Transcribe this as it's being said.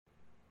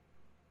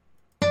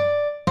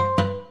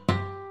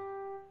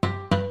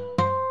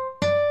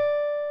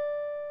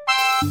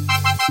Good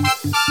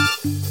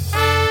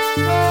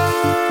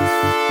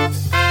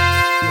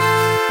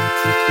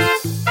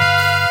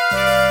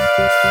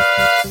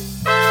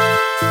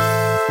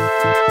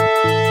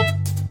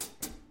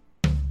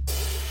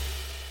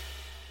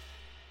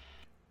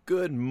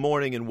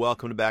morning and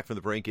welcome to Back from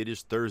the Brink. It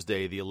is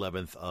Thursday, the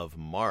 11th of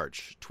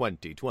March,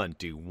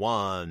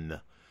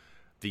 2021.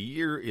 The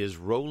year is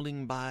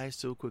rolling by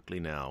so quickly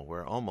now.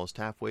 We're almost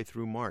halfway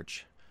through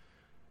March.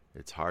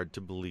 It's hard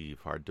to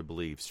believe.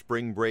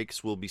 Spring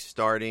breaks will be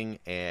starting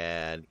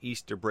and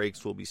Easter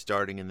breaks will be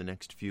starting in the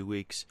next few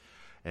weeks.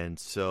 And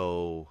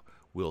so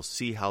we'll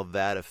see how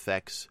that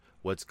affects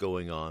what's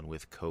going on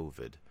with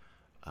COVID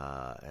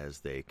as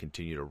they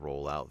continue to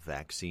roll out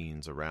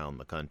vaccines around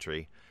the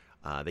country.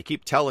 They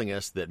keep telling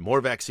us that more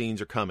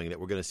vaccines are coming, that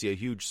we're going to see a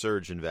huge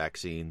surge in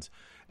vaccines.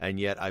 And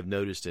yet I've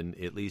noticed,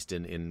 at least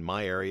in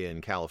my area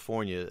in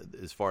California,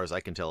 as far as I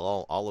can tell,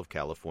 all of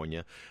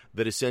California,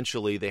 that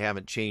essentially they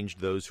haven't changed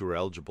those who are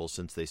eligible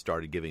since they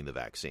started giving the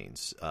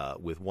vaccines.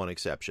 With one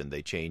exception,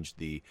 they changed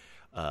the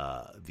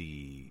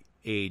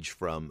age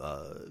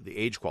the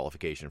age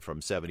qualification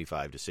from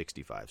 75 to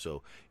 65.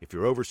 So if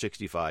you're over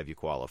 65, you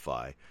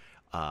qualify.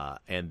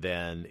 And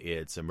then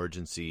it's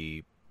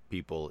emergency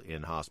people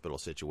in hospital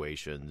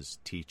situations,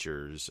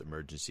 teachers,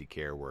 emergency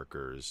care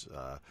workers.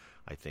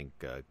 I think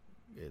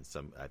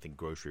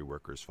grocery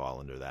workers fall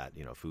under that.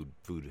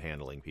 Food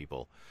handling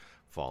people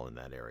fall in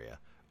that area,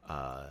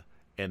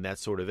 and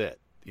that's sort of it.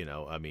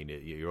 I mean,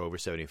 you're over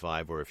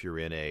 75, or if you're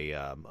in a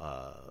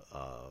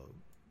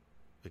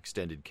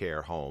extended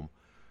care home,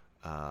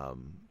 or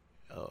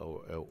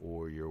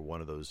you're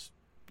one of those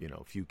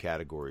few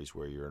categories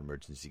where you're an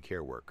emergency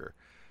care worker.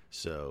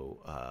 So,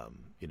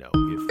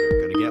 if they're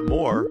going to get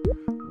more,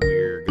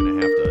 we're going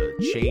to have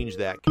to change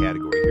that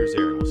category. Here's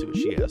Erin. We'll see what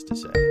she has to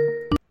say.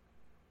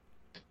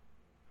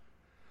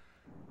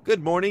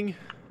 Good morning.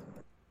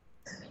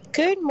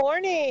 Good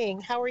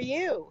morning. How are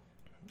you?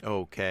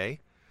 Okay.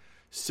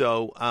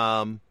 So,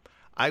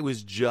 I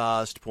was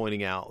just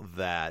pointing out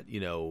that,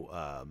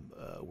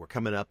 we're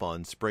coming up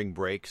on spring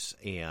breaks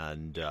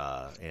and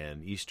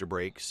Easter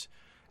breaks.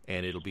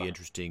 And it'll be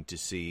interesting to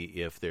see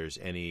if there's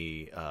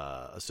any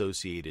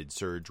associated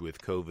surge with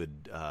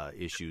COVID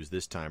issues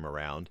this time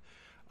around.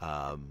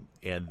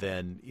 And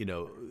then,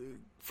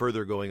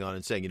 further going on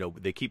and saying,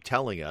 they keep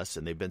telling us,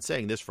 and they've been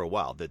saying this for a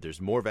while, that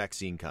there's more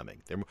vaccine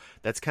coming.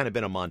 That's kind of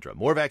been a mantra.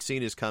 More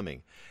vaccine is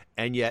coming.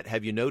 And yet,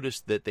 have you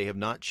noticed that they have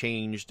not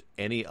changed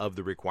any of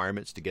the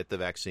requirements to get the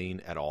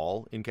vaccine at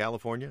all in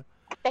California?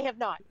 They have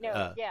not.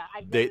 No,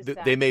 I've noticed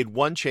that. They made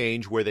one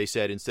change where they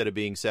said instead of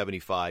being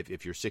 75,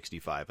 if you're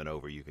 65 and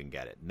over, you can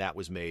get it. And that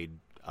was made,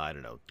 I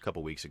don't know, a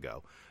couple weeks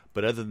ago.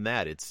 But other than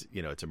that, it's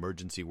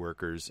emergency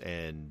workers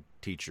and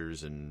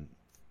teachers and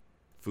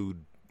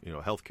food,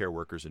 healthcare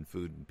workers and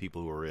food and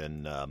people who are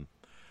in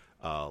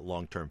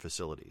long-term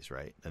facilities,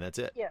 right? And that's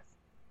it. Yes.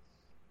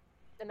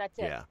 And that's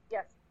it. Yeah.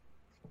 Yes.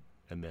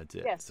 And that's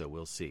it. Yes. So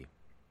we'll see.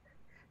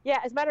 Yeah,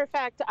 as a matter of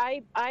fact,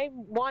 I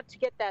want to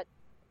get that.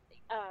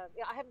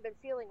 I haven't been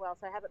feeling well,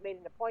 so I haven't made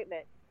an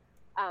appointment.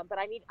 But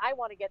I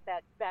want to get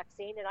that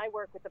vaccine, and I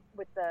work with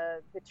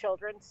the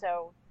children.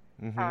 So,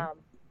 I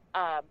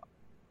want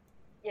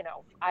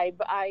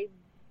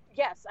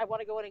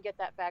to go in and get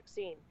that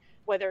vaccine.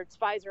 Whether it's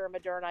Pfizer or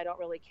Moderna, I don't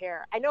really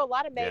care. I know a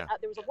lot of there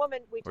was a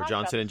woman we talked about. Or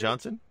Johnson and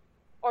Johnson.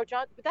 Or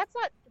but that's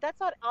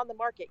not on the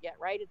market yet,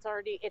 right? It's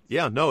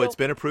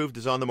been approved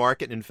as on the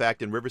market. In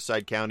fact, in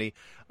Riverside County,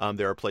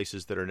 there are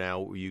places that are now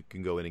where you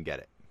can go in and get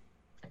it.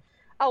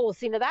 Oh, well,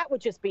 see, now that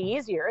would just be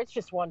easier. It's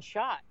just one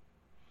shot.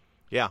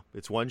 Yeah,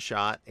 it's one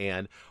shot.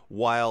 And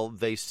while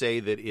they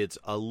say that it's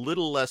a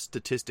little less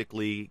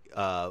statistically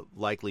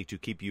likely to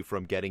keep you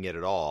from getting it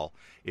at all,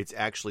 it's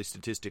actually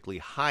statistically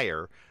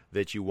higher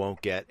that you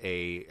won't get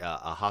a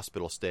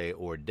hospital stay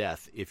or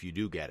death if you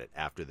do get it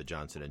after the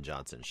Johnson &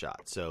 Johnson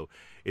shot. So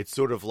it's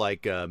sort of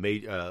like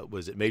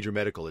major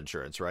medical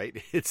insurance, right?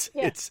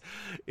 It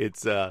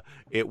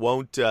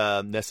won't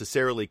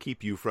necessarily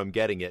keep you from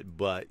getting it,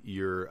 but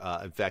you're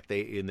in fact,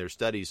 in their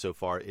studies so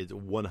far, it's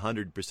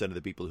 100% of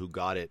the people who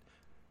got it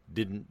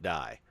didn't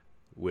die,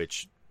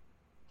 which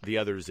the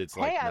others it's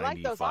like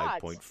 95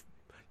 point.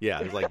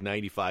 Yeah, it's like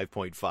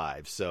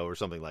 95.5, so or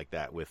something like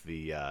that with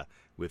the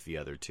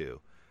other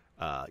two.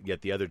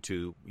 Yet the other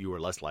two, you were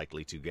less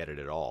likely to get it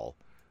at all.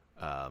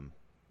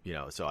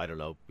 So I don't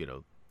know,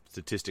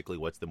 statistically,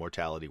 what's the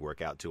mortality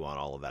work out to on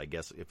all of that? I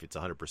guess if it's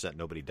 100%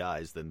 nobody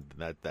dies, then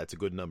that's a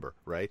good number,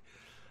 right?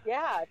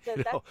 Yeah,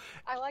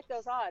 I like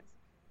those odds.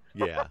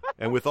 Yeah,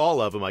 and with all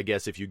of them, I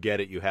guess if you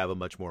get it, you have a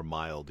much more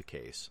mild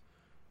case.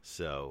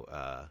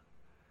 So,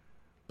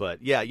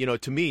 but yeah,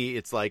 to me,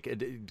 it's like,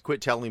 quit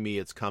telling me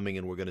it's coming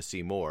and we're going to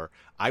see more.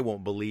 I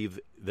won't believe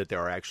that there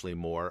are actually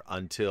more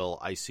until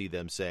I see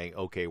them saying,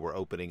 okay, we're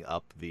opening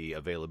up the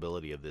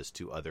availability of this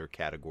to other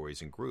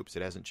categories and groups.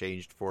 It hasn't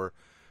changed for,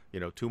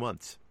 2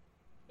 months.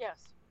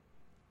 Yes.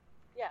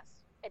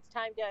 It's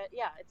time to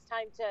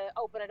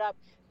open it up,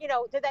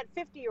 to that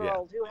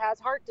 50-year-old who has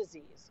heart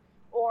disease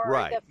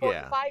or the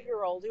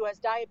 45-year-old who has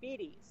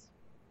diabetes.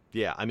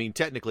 Yeah, I mean,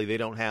 technically, they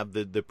don't have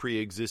the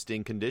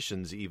pre-existing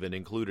conditions even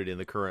included in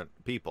the current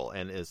people,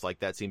 and it's like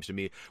that seems to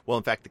me. Well,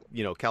 in fact,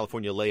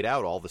 California laid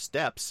out all the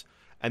steps,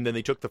 and then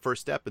they took the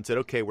first step and said,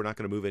 "Okay, we're not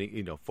going to move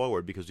any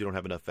forward because we don't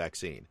have enough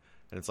vaccine."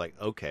 And it's like,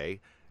 okay,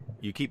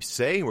 you keep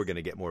saying we're going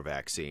to get more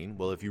vaccine.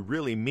 Well, if you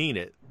really mean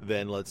it,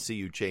 then let's see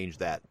you change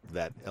that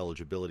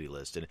eligibility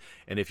list,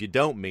 and if you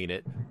don't mean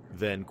it,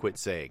 then quit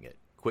saying it.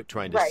 Quit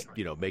trying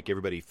to make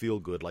everybody feel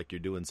good like you're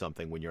doing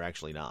something when you're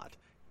actually not.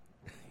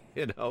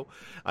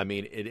 I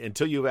mean,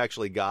 until you've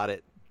actually got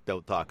it,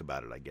 don't talk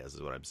about it, I guess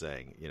is what I'm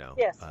saying,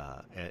 Yes.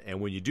 And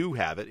when you do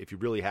have it, if you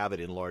really have it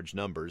in large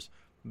numbers,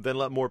 then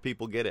let more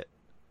people get it,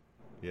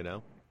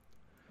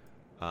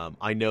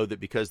 I know that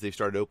because they've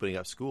started opening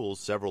up schools,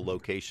 several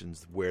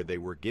locations where they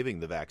were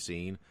giving the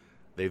vaccine,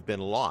 they've been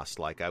lost.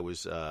 Like I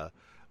was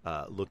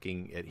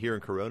looking at here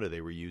in Corona, they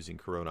were using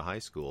Corona High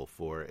School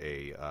for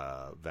a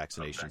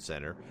vaccination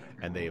center,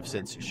 and they have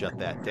since shut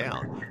that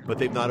down. But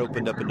they've not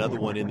opened up another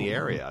one in the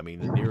area. I mean,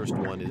 the nearest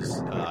one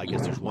is, I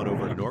guess there's one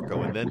over in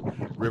Norco, and then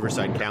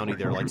Riverside County,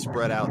 they're like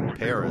spread out in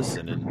Paris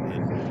and in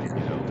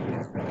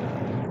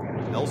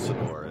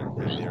Elsinore, and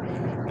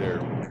they're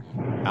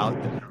out.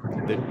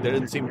 There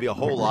doesn't seem to be a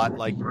whole lot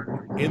like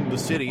in the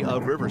city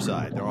of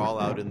Riverside. They're all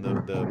out in the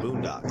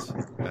boondocks.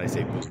 And I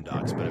say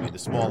boondocks, but I mean the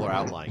smaller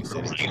outlying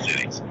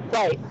cities.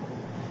 Right.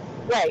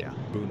 Yeah,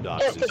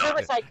 boondocks Because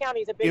Riverside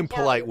County is a big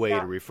impolite county. way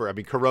to refer. I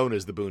mean, Corona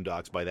is the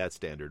boondocks by that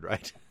standard,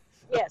 right?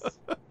 Yes.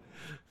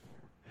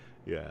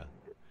 Yeah.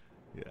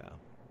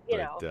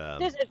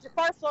 It's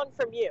far flung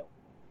from you.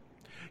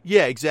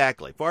 Yeah,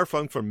 exactly. Far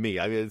flung from me.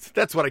 I mean,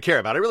 that's what I care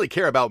about. I really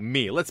care about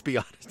me. Let's be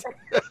honest.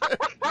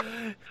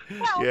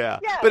 Well, yeah.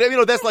 But,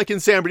 that's like in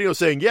San Bernardino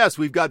saying, yes,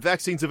 we've got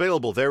vaccines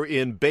available. They're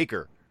in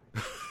Baker.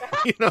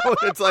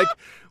 It's like,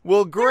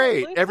 well,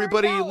 great.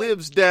 Everybody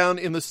lives down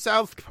in the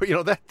south.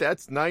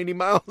 That's 90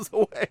 miles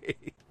away.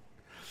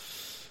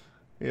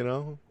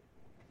 Yeah,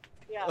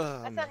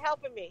 that's not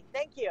helping me.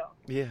 Thank you.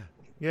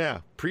 Yeah.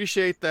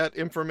 Appreciate that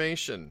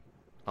information.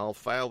 I'll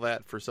file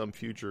that for some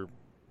future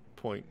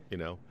point,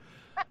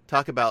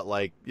 Talk about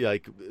like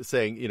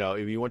saying,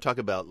 if you want to talk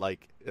about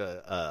like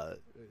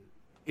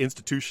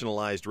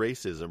institutionalized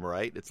racism,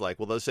 right? It's like,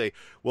 well, they'll say,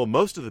 well,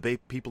 most of the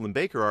people in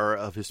Baker are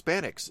of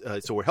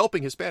Hispanics, so we're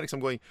helping Hispanics. I'm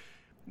going,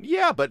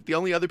 yeah, but the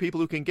only other people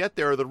who can get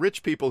there are the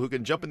rich people who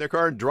can jump in their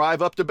car and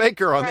drive up to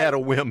Baker on that a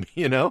whim,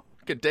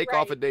 can take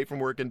off a day from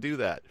work and do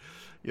that,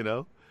 It's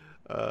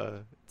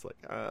like,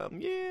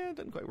 it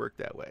doesn't quite work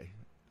that way.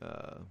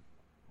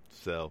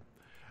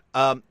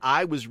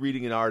 I was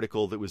reading an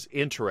article that was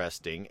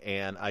interesting,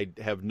 and I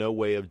have no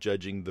way of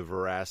judging the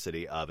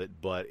veracity of it,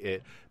 but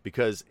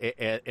because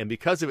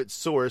of its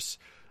source,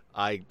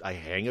 I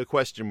hang a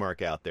question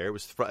mark out there. It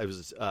was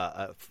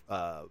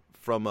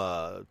from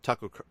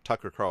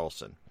Tucker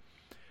Carlson,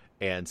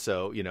 and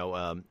so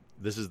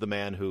this is the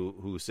man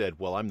who said,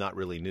 "Well, I'm not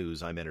really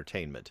news; I'm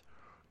entertainment,"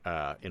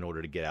 in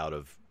order to get out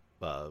of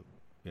a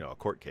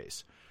court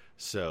case.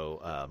 So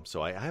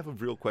I have a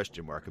real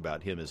question mark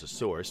about him as a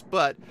source,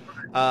 but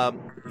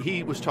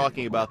he was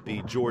talking about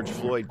the George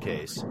Floyd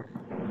case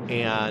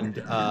and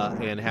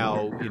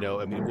how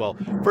well,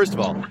 first of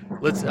all,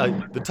 let's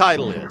the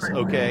title is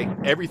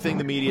everything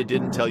the media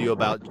didn't tell you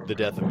about the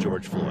death of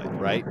George Floyd,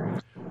 right?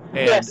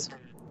 And yes.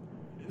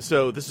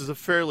 So this is a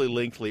fairly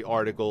lengthy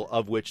article,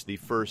 of which the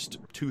first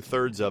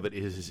 2/3 of it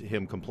is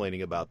him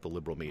complaining about the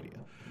liberal media.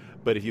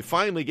 But if you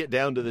finally get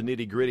down to the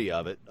nitty-gritty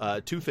of it,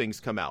 two things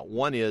come out.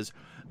 One is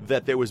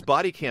that there was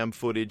body cam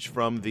footage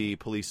from the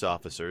police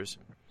officers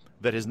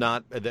that is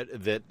not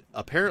that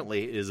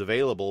apparently is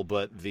available,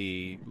 but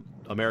the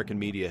American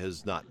media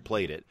has not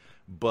played it.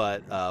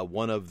 But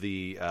one of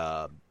the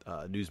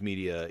news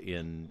media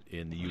in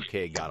the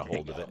UK got a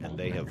hold of it, and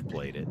they have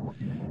played it.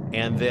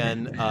 And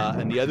then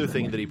and the other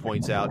thing that he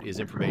points out is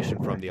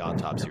information from the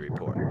autopsy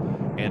report.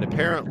 And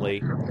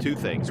apparently, two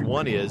things.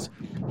 One is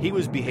he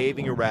was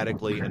behaving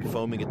erratically and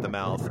foaming at the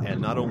mouth, and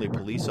not only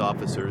police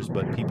officers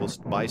but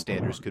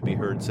bystanders could be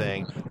heard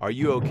saying, "Are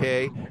you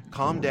okay?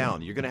 Calm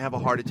down. You're going to have a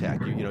heart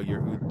attack.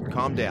 You're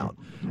calm down."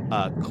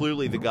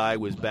 Clearly, the guy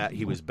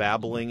was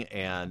babbling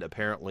and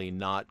apparently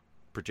not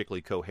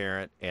particularly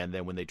coherent. And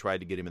then when they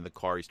tried to get him in the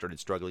car, he started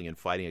struggling and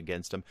fighting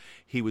against them.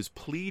 He was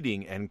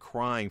pleading and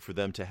crying for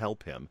them to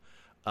help him.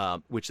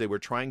 Which they were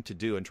trying to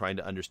do and trying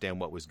to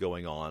understand what was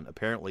going on.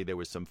 Apparently, there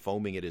was some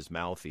foaming at his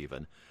mouth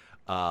even.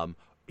 And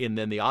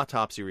then the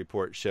autopsy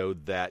report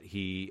showed that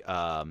he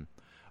had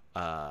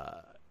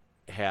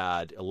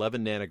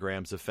 11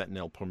 nanograms of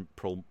fentanyl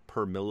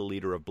per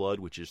milliliter of blood,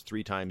 which is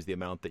 3 times the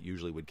amount that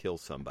usually would kill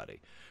somebody,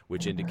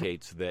 which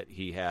indicates that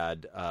he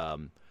had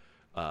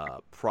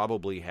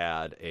probably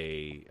had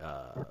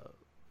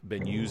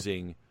been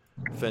using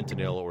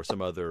fentanyl or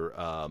some other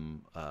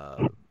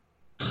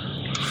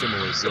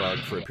similar drug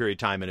for a period of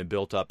time and had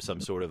built up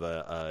some sort of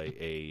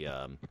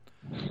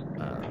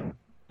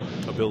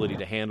ability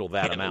to handle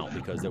that amount,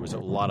 because there was a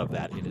lot of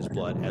that in his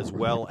blood, as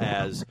well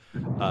as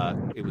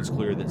it was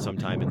clear that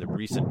sometime in the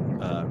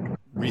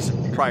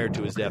recently prior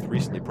to his death,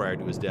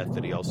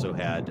 that he also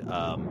had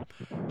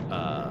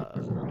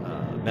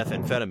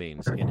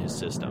methamphetamines in his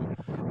system,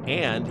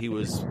 and he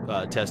was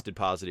tested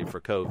positive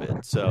for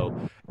COVID.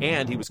 So,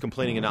 and he was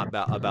complaining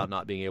about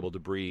not being able to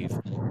breathe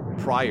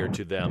prior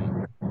to them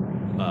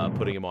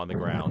putting him on the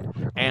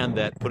ground, and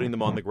that putting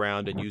them on the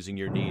ground and using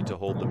your knee to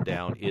hold them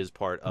down is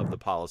part of the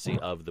policy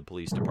of the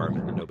police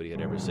department. And nobody had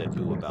ever said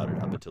boo about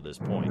it up until this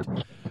point,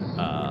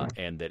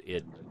 and that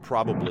it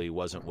probably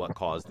wasn't what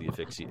caused the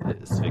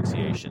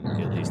asphyxiation.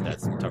 At least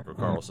that's Tucker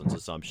Carlson's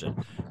assumption,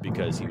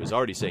 because he was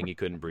already saying he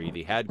couldn't breathe.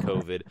 He had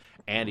COVID,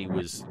 and he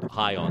was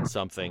high on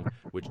something,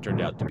 which turned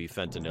out to be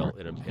fentanyl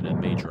in a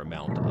major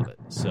amount of it.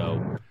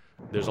 So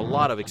there's a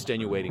lot of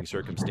extenuating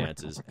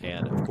circumstances,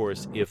 and of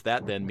course, if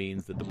that then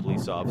means that the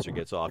police officer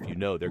gets off,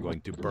 they're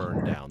going to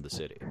burn down the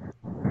city.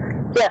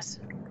 Yes.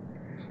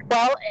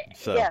 Well,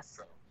 yes.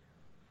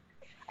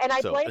 And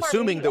I blame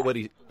assuming our media. that what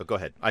he go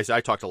ahead.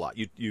 I talked a lot.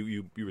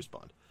 You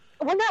respond.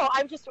 Well, no,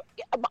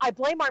 I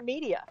blame our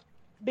media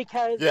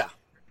because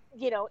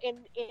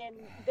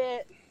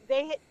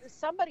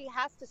somebody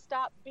has to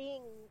stop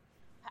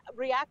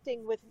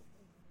reacting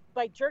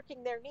by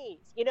jerking their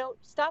knees.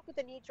 Stop with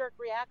the knee-jerk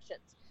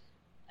reactions,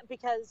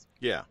 because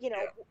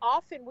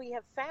often we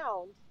have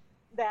found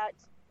that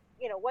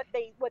what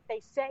they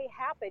say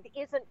happened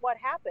isn't what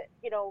happened.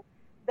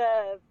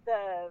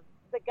 The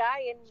guy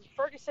in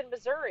Ferguson,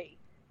 Missouri,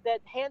 that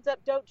hands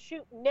up, don't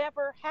shoot,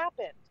 never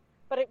happened,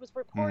 but it was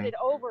reported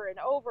over and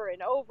over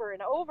and over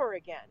and over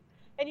again.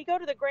 And you go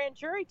to the grand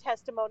jury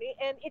testimony,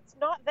 and it's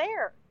not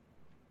there.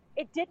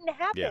 It didn't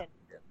happen.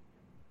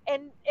 Yeah.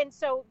 And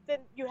so then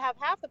you have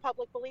half the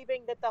public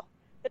believing that the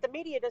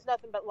media does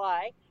nothing but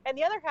lie, and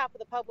the other half of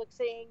the public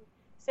saying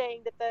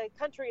that the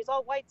country is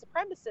all white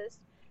supremacist,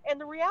 and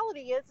the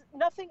reality is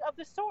nothing of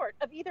the sort,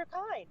 of either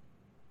kind.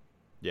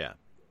 Yeah.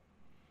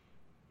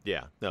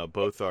 Yeah, no,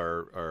 both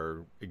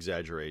are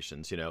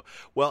exaggerations,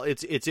 Well,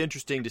 it's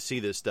interesting to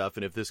see this stuff,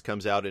 and if this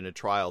comes out in a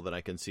trial, then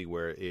I can see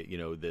where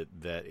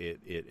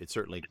it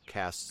certainly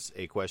casts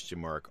a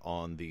question mark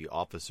on the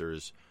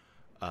officers.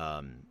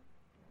 The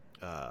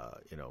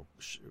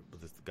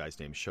guy's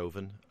name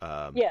Chauvin.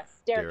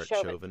 Yes, Derek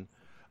Chauvin.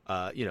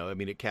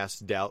 It casts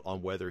doubt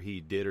on whether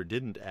he did or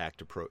didn't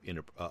act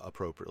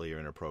appropriately or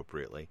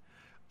inappropriately.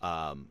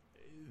 And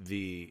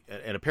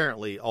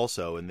apparently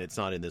also, and it's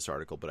not in this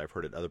article, but I've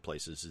heard it other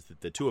places, is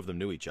that the two of them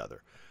knew each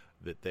other,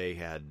 that they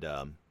had,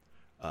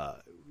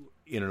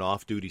 in an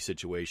off-duty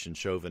situation,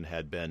 Chauvin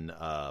had been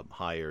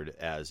hired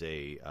as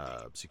a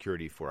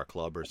security for a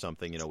club or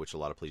something, which a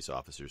lot of police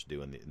officers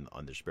do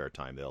on their spare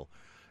time. They'll,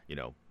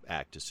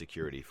 act as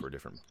security for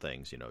different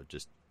things,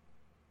 just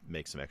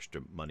make some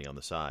extra money on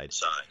the side.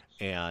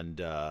 And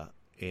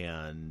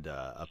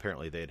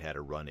apparently they had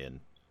a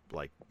run-in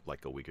like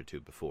a week or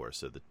two before,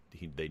 so that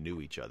they knew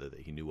each other,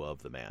 that he knew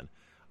of the man.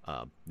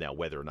 Now,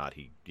 whether or not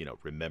he,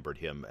 remembered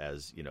him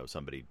as,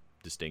 somebody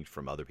distinct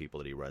from other people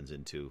that he runs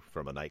into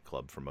from a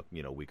nightclub from a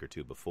week or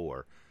two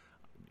before,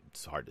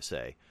 it's hard to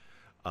say.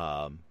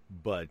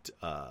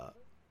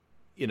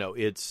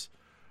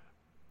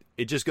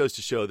 It just goes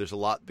to show there's a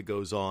lot that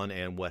goes on,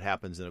 and what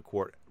happens in a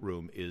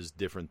courtroom is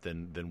different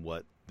than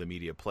what the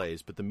media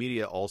plays. But the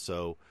media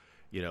also,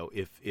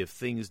 if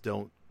things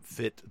don't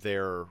fit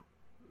their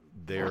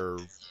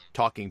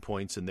talking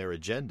points and their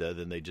agenda,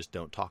 then they just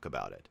don't talk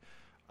about it.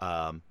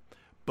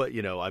 But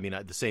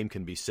the same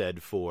can be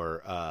said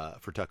for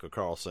Tucker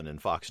Carlson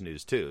and Fox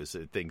News too.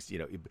 So things,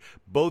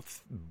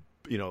 both,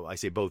 I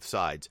say both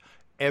sides.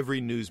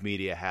 Every news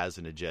media has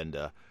an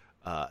agenda,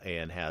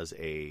 and has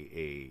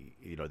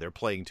they're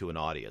playing to an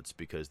audience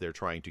because they're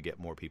trying to get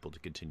more people to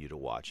continue to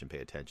watch and pay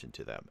attention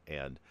to them.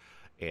 And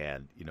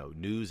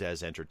news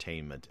as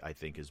entertainment, I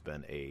think, has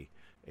been a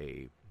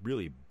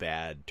really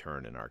bad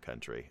turn in our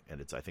country,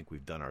 and I think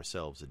we've done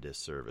ourselves a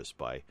disservice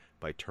by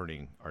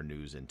turning our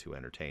news into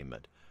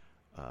entertainment,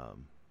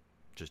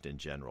 just in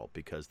general,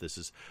 because this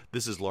is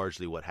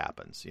largely what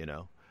happens,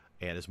 And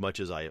as much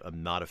as I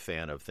am not a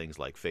fan of things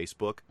like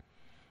Facebook,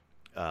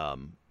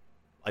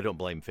 I don't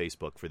blame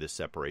Facebook for this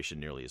separation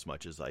nearly as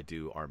much as I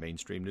do our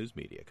mainstream news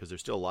media, because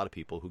there's still a lot of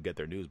people who get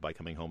their news by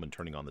coming home and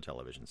turning on the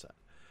television set,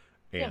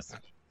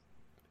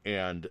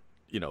 and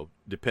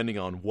depending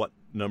on what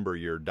number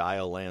your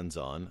dial lands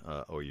on,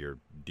 or your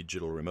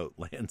digital remote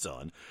lands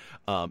on,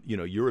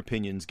 your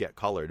opinions get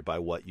colored by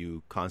what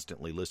you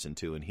constantly listen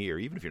to and hear,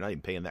 even if you're not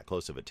even paying that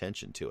close of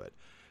attention to it,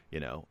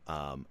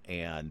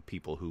 and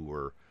people who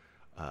were,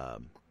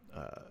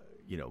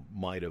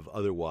 might have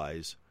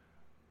otherwise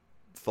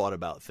thought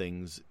about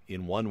things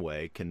in one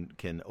way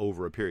can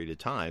over a period of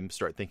time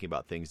start thinking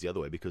about things the other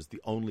way, because the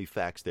only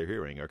facts they're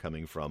hearing are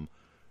coming from,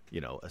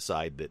 a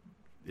side that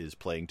is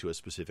playing to a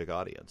specific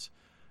audience,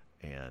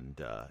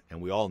 and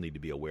we all need to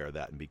be aware of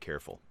that and be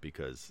careful,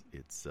 because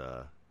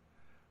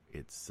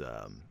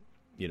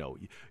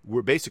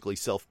we're basically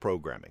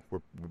self-programming.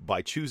 We're,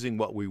 by choosing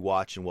what we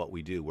watch and what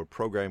we do, we're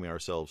programming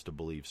ourselves to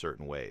believe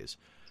certain ways,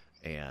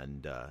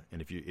 and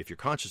if you're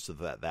conscious of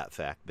that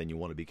fact, then you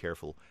want to be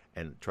careful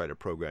and try to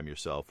program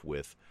yourself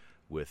with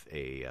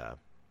a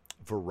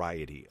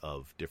variety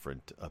of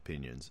different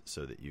opinions,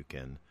 so that you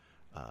can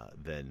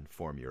then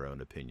form your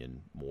own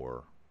opinion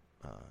more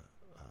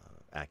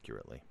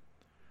accurately.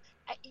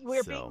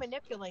 We're being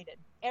manipulated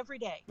every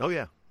day. Oh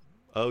yeah,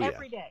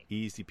 every day,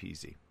 easy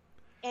peasy.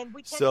 And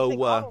we tend to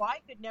think, I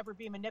could never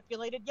be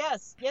manipulated.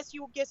 Yes,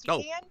 you can,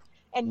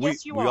 and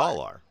yes, you are. We all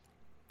are.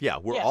 Yeah,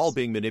 we're all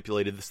being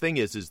manipulated. The thing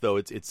is though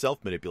it's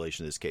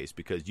self-manipulation in this case,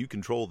 because you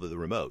control the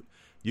remote.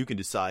 You can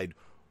decide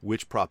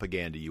which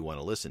propaganda you want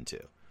to listen to.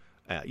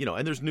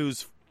 And there's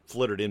news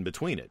flittered in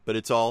between it, but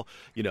it's all,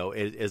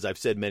 as I've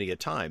said many a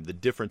time, the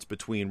difference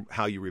between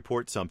how you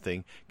report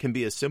something can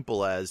be as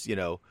simple as,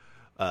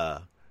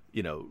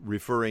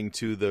 referring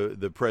to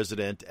the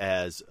president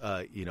as,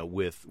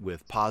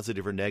 with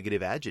positive or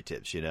negative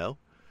adjectives, you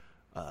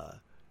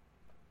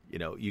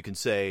can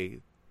say,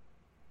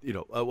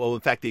 in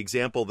fact, the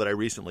example that I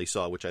recently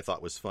saw, which I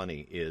thought was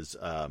funny, is,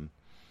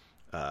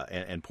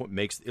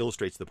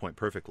 illustrates the point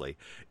perfectly,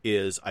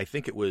 is I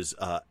think it was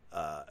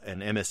an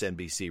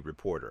MSNBC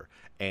reporter,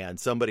 and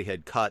somebody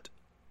had cut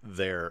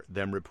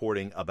them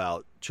reporting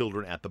about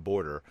children at the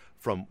border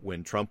from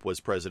when Trump was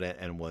president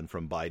and when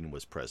from Biden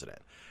was president.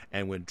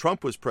 And when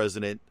Trump was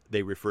president,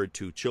 they referred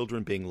to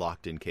children being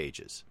locked in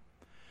cages.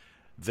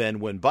 Then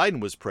when Biden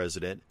was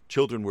president,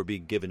 children were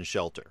being given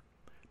shelter.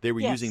 They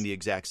were using the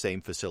exact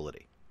same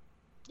facility.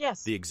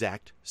 Yes. The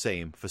exact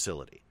same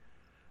facility.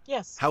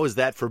 Yes. How is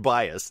that for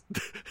bias?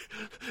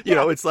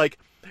 It's like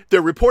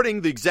they're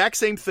reporting the exact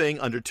same thing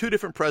under two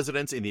different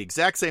presidents in the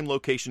exact same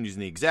location using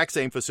the exact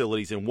same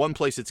facilities. In one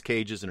place it's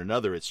cages, in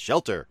another it's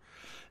shelter.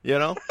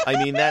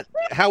 I mean,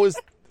 how is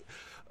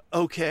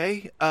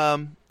okay?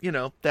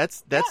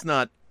 That's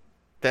not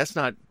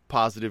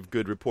positive,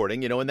 good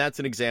reporting. And that's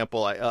an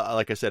example,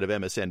 like I said, of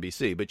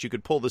MSNBC. But you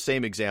could pull the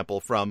same example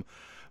from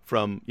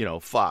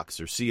Fox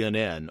or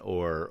CNN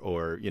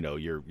or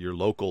your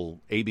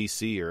local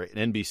ABC or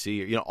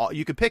NBC, or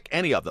you could pick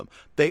any of them.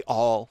 They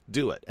all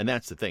do it. And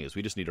that's the thing, is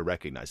we just need to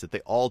recognize that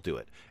they all do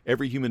it.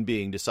 Every human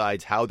being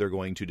decides how they're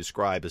going to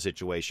describe a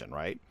situation,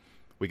 right?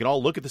 We can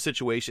all look at the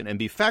situation and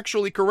be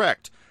factually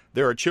correct.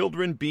 There are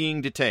children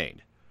being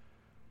detained.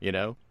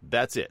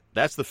 That's it.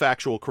 That's the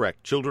factual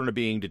correct. Children are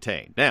being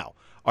detained. Now,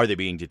 are they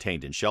being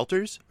detained in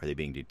shelters? Are they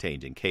being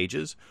detained in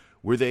cages?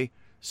 Were they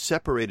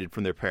separated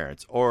from their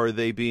parents, or are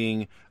they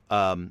being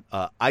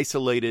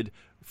isolated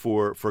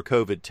for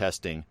COVID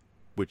testing,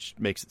 which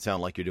makes it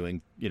sound like you're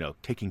doing,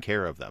 taking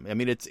care of them? I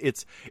mean,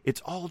 it's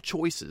all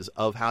choices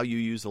of how you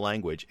use the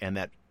language, and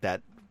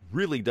that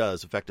really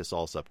does affect us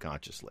all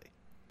subconsciously.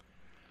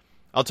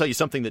 I'll tell you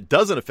something that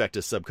doesn't affect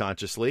us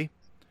subconsciously.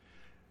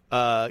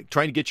 Trying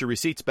to get your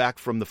receipts back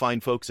from the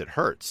fine folks at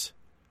Hertz.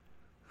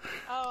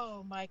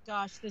 Oh my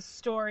gosh, this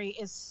story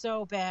is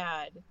so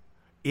bad.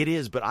 It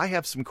is, but I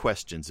have some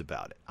questions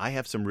about it. I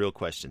have some real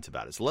questions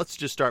about it. So let's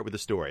just start with the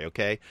story,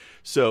 okay?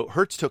 So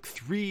Hertz took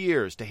 3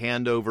 years to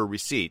hand over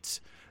receipts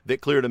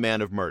that cleared a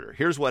man of murder.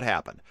 Here's what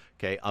happened,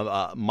 okay?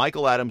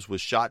 Michael Adams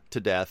was shot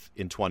to death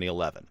in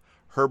 2011.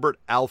 Herbert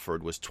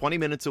Alford was 20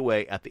 minutes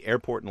away at the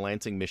airport in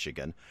Lansing,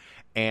 Michigan,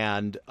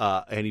 and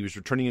he was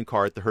returning a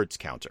car at the Hertz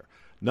counter.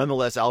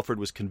 Nonetheless, Alford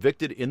was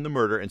convicted in the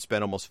murder and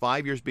spent almost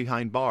 5 years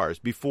behind bars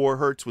before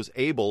Hertz was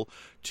able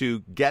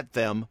to get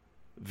them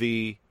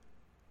the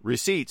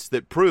receipts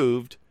that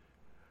proved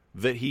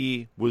that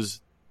he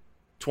was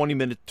 20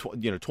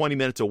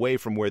 minutes away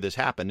from where this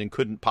happened and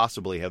couldn't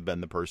possibly have been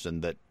the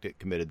person that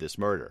committed this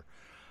murder.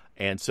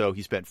 And so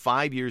he spent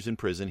 5 years in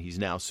prison. He's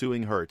now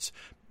suing Hertz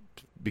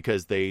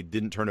because they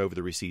didn't turn over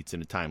the receipts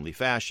in a timely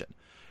fashion.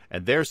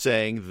 And they're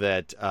saying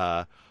that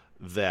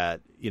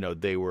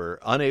they were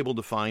unable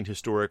to find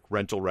historic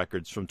rental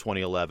records from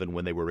 2011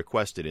 when they were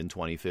requested in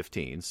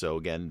 2015. So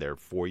again, they're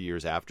 4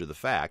 years after the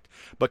fact,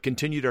 but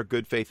continued our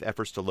good faith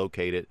efforts to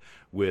locate it.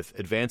 With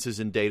advances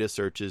in data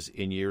searches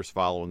in years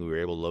following, we were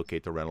able to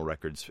locate the rental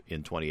records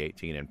in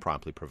 2018 and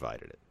promptly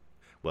provided it.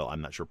 Well,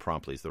 I'm not sure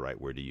promptly is the right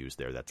word to use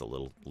there. That's a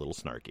little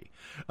snarky,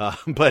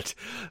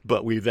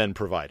 but we then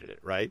provided it,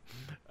 right?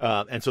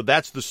 And so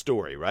that's the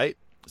story, right?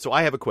 So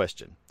I have a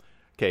question.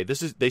 Okay,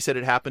 they said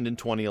it happened in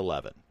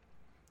 2011.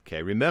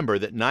 Okay, remember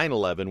that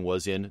 9/11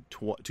 was in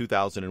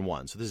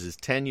 2001, so this is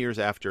 10 years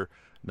after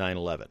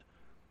 9/11.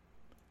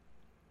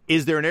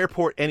 Is there an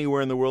airport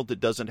anywhere in the world that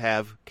doesn't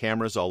have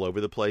cameras all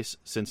over the place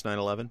since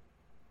 9/11?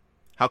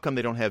 How come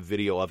they don't have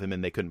video of him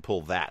and they couldn't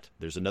pull that?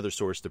 There's another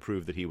source to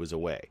prove that he was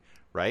away,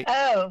 right?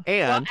 Oh.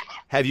 And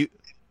well,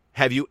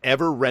 have you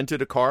ever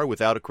rented a car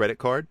without a credit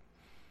card?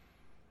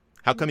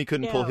 How come he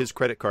couldn't pull his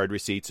credit card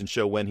receipts and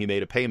show when he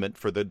made a payment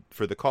for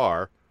the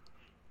car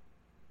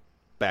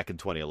back in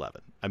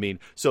 2011? I mean,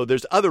 so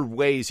there's other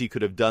ways he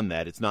could have done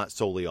that. It's not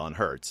solely on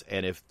Hertz,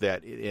 and if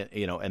that,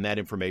 and that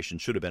information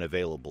should have been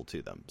available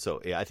to them.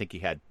 So I think he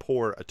had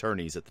poor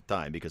attorneys at the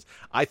time, because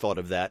I thought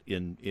of that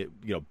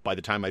by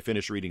the time I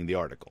finished reading the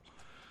article.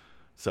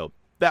 So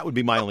that would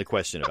be my only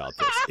question about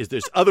this: is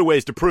there's other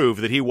ways to prove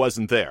that he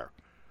wasn't there,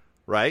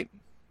 right?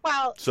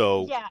 Well,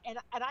 so yeah, and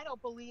I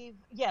don't believe.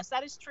 Yes,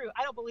 that is true.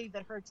 I don't believe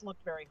that Hertz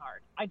looked very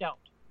hard. I don't.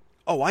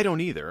 Oh, I don't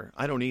either.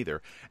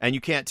 And you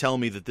can't tell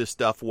me that this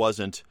stuff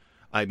wasn't,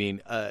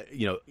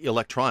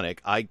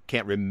 electronic. I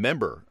can't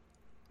remember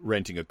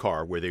renting a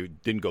car where they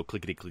didn't go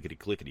clickety clickety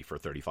clickety for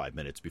 35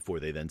 minutes before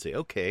they then say,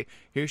 okay,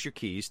 here's your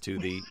keys to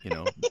the,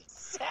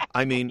 Exactly.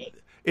 I mean,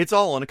 it's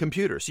all on a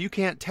computer. So you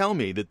can't tell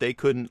me that they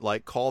couldn't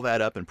like call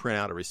that up and print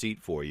out a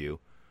receipt for you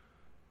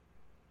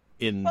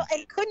in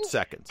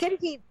seconds. Did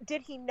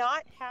he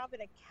not have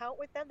an account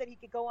with them that he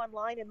could go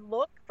online and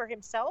look for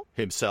himself?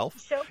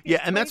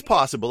 Yeah, and that's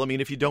possible. I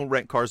mean, if you don't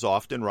rent cars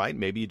often, right?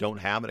 Maybe you don't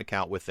have an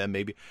account with them.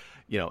 Maybe,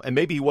 and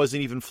maybe he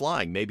wasn't even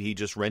flying. Maybe he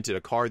just rented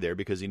a car there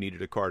because he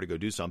needed a car to go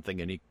do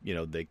something, and he,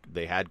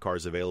 they had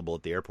cars available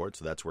at the airport,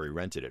 so that's where he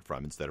rented it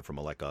from instead of from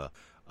a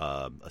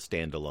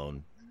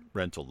standalone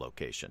rental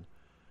location.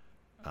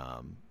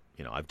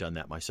 I've done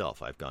that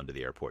myself. I've gone to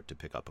the airport to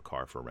pick up a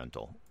car for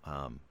rental.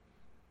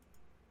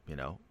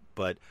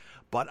 But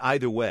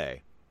either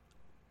way,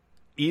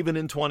 even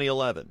in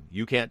 2011,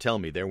 you can't tell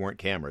me there weren't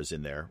cameras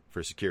in there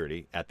for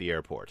security at the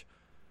airport,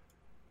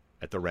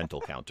 at the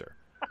rental counter.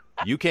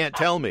 You can't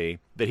tell me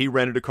that he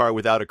rented a car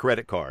without a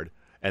credit card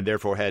and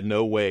therefore had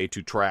no way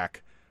to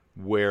track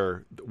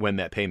when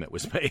that payment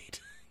was made.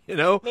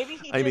 Maybe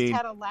he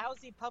had a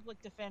lousy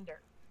public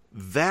defender.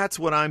 That's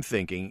what I'm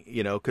thinking,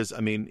 because,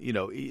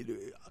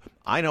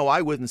 I know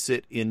I wouldn't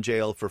sit in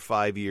jail for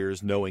 5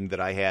 years knowing that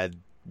I had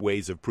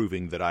ways of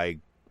proving that I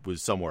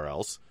was somewhere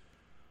else.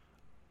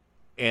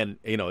 And,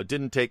 it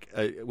didn't take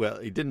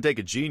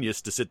a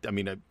genius to sit.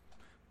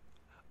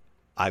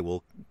 I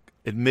will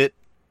admit,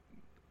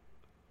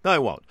 no, I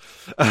won't.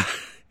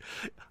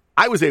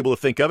 I was able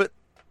to think of it.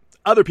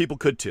 Other people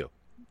could too.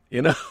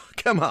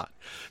 Come on.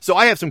 So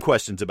I have some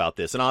questions about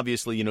this. And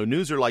obviously,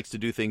 Newser likes to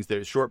do things.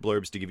 They're short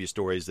blurbs to give you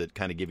stories that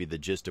kind of give you the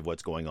gist of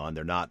what's going on.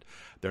 They're not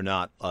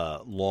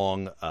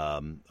long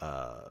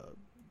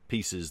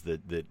pieces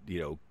that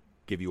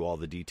give you all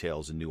the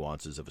details and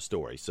nuances of a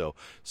story. So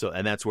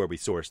and that's where we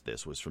sourced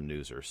this, was from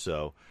Newser.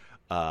 So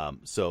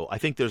I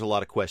think there's a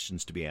lot of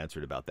questions to be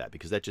answered about that,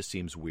 because that just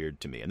seems weird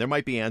to me. And there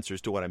might be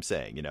answers to what I'm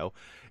saying.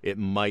 It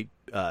might.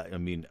 I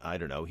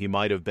don't know. He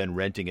might have been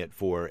renting it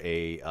for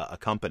a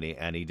company,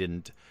 and he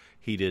didn't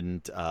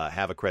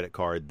have a credit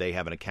card. They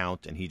have an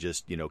account, and he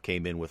just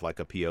came in with like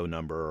a PO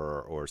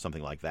number or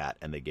something like that,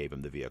 and they gave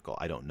him the vehicle.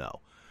 I don't know.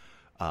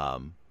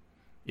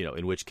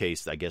 In which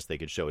case, I guess they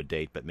could show a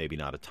date, but maybe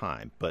not a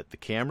time. But the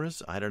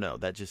cameras, I don't know.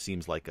 That just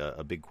seems like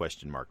a big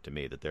question mark to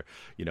me, that they're,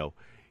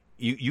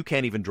 you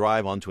can't even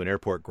drive onto an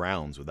airport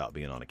grounds without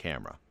being on a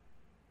camera.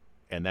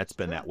 And that's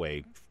been that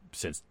way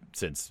since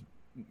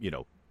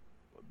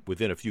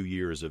within a few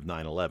years of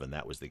 9/11,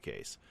 that was the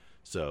case.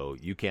 So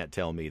you can't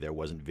tell me there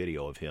wasn't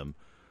video of him,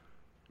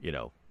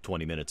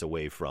 20 minutes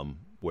away from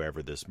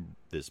wherever this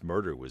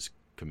murder was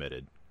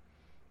committed,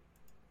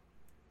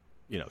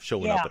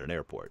 showing up at an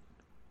airport.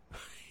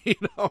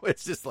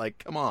 It's just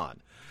like, come on.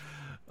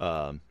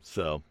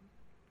 So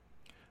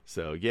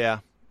yeah.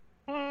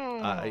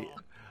 I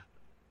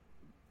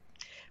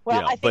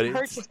think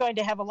Hertz is going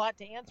to have a lot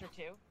to answer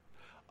to.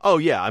 Oh,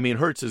 yeah.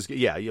 Hertz is,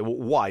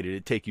 why did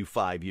it take you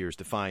 5 years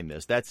to find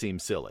this? That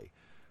seems silly.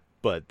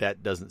 But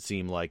that doesn't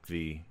seem like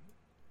the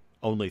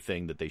only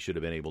thing that they should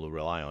have been able to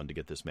rely on to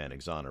get this man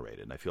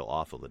exonerated. And I feel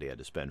awful that he had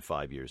to spend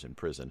 5 years in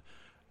prison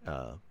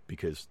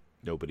because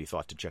nobody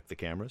thought to check the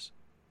cameras.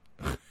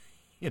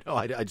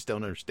 I just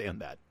don't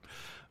understand that.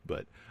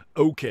 But,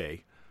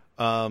 okay.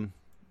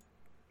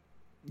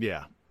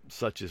 Yeah,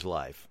 such is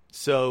life.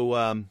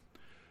 So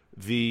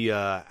the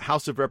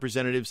House of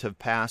Representatives have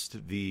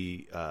passed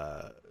the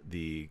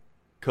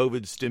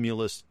COVID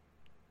stimulus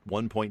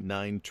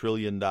 $1.9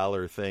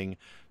 trillion thing.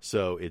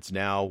 So it's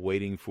now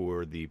waiting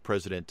for the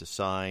president to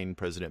sign.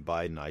 President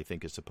Biden, I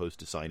think, is supposed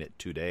to sign it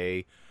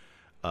today.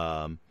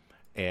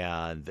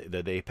 And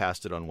they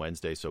passed it on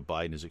Wednesday, so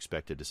Biden is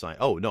expected to sign.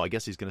 Oh, no, I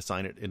guess he's going to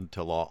sign it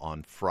into law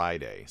on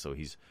Friday. So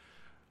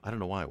I don't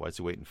know why. What's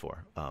he waiting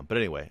for? But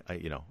anyway,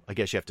 I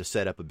guess you have to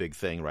set up a big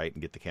thing, right,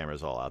 and get the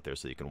cameras all out there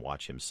so you can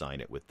watch him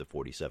sign it with the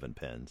 47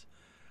 pens.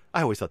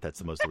 I always thought that's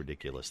the most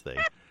ridiculous thing,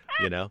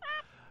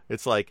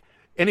 It's like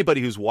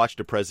anybody who's watched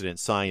a president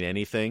sign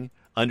anything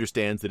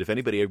understands that if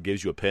anybody ever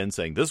gives you a pen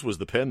saying this was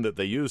the pen that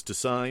they used to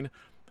sign,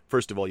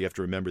 first of all, you have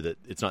to remember that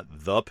it's not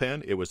the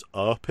pen. It was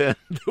a pen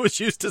that was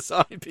used to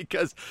sign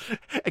because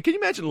 – can you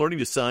imagine learning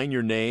to sign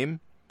your name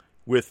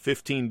with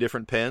 15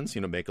 different pens?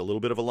 Make a little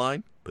bit of a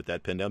line, put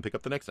that pen down, pick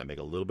up the next time, make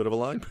a little bit of a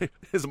line.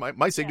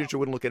 My signature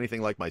wouldn't look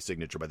anything like my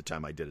signature by the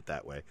time I did it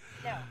that way.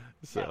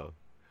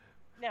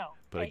 No.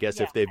 But I guess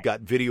if they've got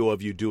video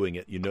of you doing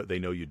it, they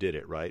know you did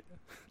it, right?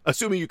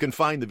 Assuming you can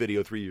find the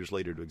video 3 years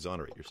later to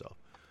exonerate yourself.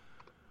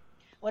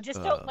 Well,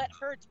 just don't let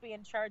Hertz be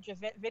in charge of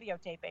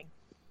videotaping.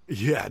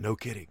 Yeah, no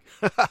kidding.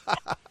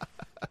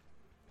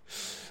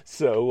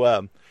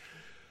 So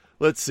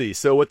let's see.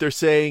 So what they're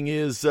saying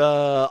is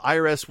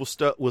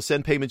IRS will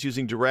send payments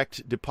using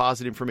direct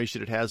deposit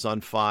information it has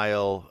on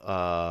file,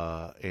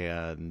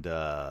 and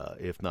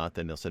if not,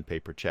 then they'll send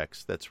paper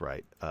checks. That's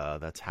right.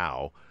 That's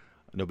how.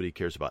 Nobody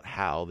cares about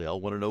how. They all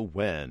want to know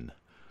when.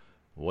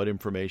 What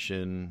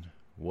information?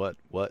 What?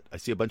 I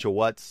see a bunch of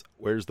whats.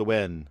 Where's the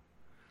when?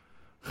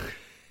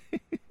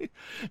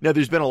 Now,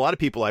 there's been a lot of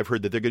people I've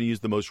heard that they're going to use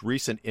the most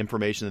recent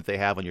information that they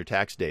have on your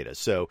tax data.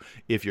 So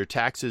if your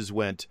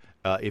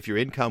if your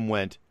income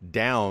went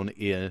down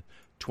in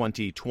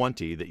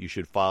 2020, that you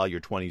should file your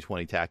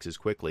 2020 taxes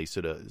quickly.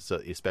 So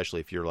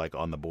especially if you're like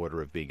on the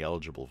border of being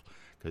eligible,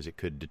 because it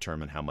could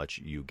determine how much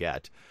you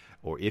get,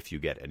 or if you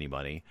get any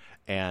money.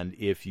 And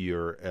if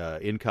your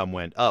income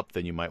went up,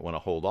 then you might want to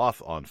hold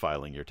off on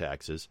filing your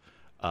taxes.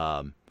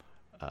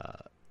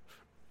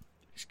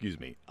 Excuse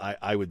me.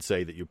 I would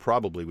say that you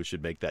probably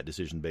should make that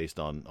decision based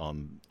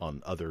on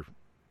other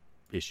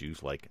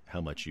issues, like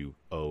how much you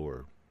owe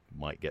or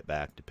might get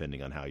back,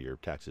 depending on how your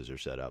taxes are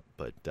set up.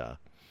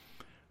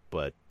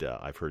 But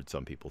I've heard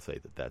some people say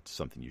that that's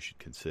something you should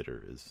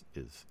consider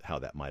is how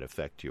that might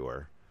affect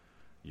your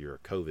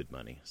COVID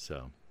money.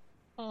 So,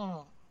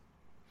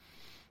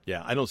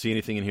 yeah, I don't see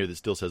anything in here that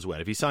still says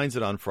when. If he signs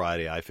it on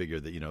Friday, I figure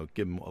that,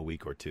 give him a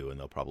week or two, and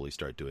they'll probably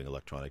start doing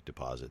electronic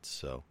deposits.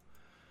 So.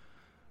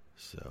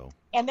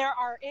 And there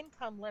are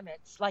income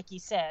limits, like you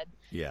said.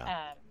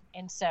 Yeah.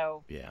 And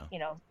so. Yeah.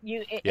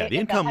 The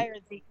income.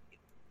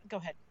 Go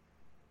ahead.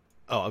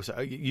 Oh, I'm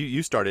sorry.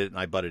 You started it, and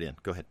I butted in.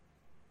 Go ahead.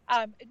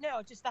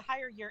 No, just the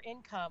higher your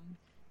income,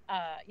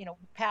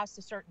 past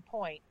a certain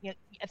point. I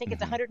think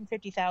it's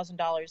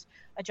 $150,000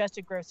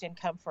 adjusted gross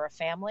income for a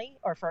family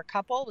or for a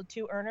couple, the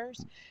two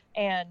earners,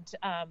 and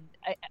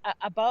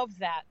above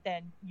that,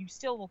 then you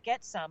still will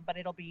get some, but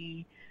it'll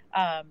be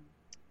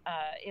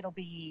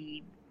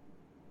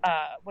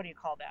what do you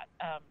call that?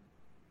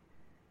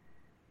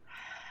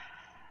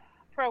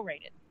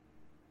 Prorated.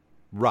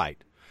 Right.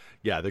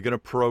 Yeah, they're going to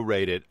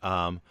prorate it.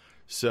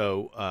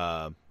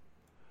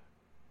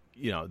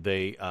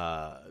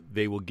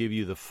 They will give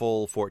you the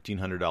full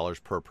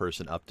 $1,400 per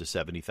person, up to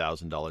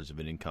 $70,000 of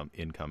an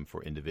income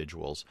for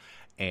individuals,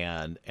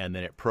 and then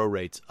it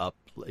prorates up.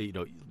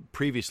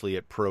 Previously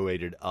it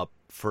prorated up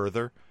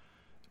further.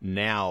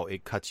 Now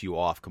it cuts you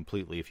off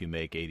completely if you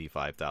make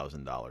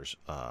 $85,000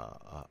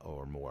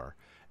 or more,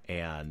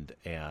 and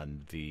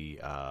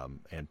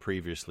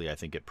previously I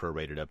think it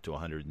prorated up to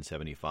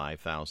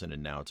 $175,000,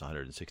 and now it's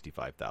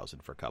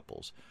 $165,000 for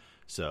couples.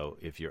 So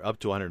if you're up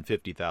to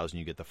 $150,000,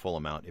 you get the full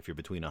amount. If you're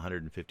between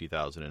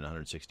 $150,000 and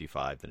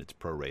 $165,000, then it's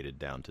prorated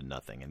down to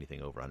nothing.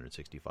 Anything over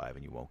 $165,000,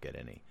 and you won't get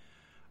any.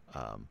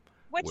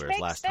 Which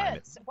makes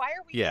sense. Why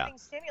are we giving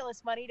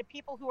stimulus money to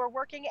people who are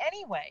working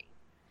anyway?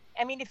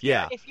 I mean, if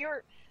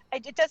you're,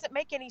 it doesn't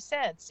make any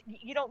sense.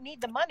 You don't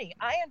need the money.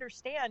 I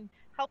understand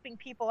helping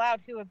people out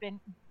who have been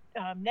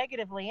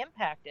negatively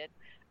impacted.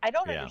 I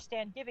don't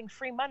understand giving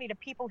free money to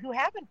people who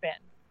haven't been.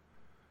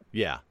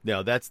 Yeah,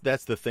 no, that's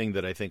the thing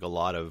that I think a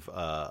lot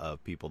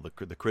of people,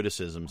 the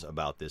criticisms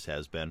about this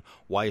has been,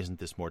 why isn't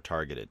this more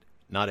targeted?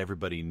 Not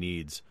everybody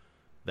needs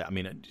that. I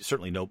mean,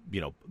 certainly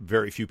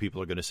very few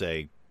people are going to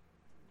say,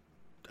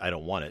 I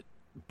don't want it,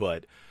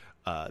 but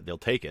they'll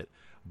take it.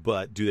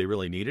 But do they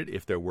really need it?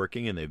 If they're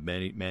working and they've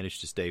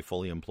managed to stay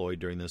fully employed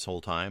during this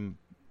whole time,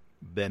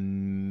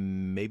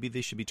 then maybe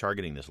they should be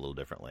targeting this a little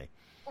differently.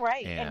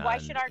 Right, and why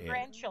should our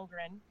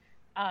grandchildren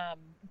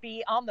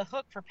be on the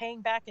hook for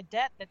paying back a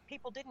debt that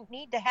people didn't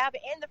need to have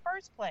in the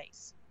first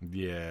place?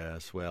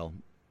 Yes, well,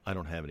 I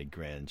don't have any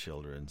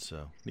grandchildren,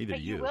 so neither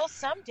do you. You will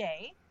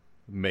someday.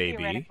 Maybe.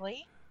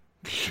 Theoretically.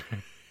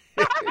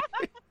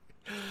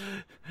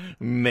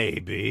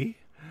 Maybe.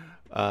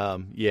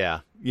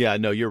 Yeah,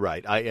 no, you're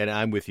right.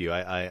 I'm with you.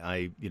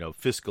 I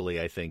fiscally,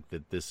 I think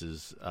that this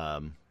is,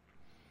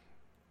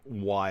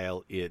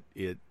 while it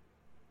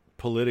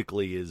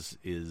politically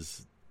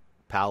is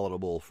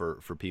palatable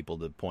for people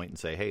to point and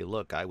say, hey,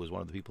 look, I was one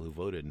of the people who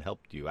voted and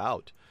helped you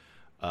out.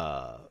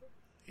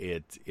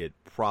 It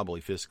probably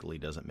fiscally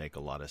doesn't make a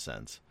lot of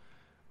sense.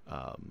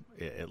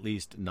 At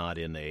least not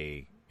in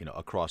a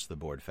across the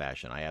board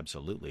fashion. I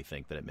absolutely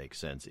think that it makes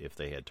sense if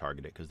they had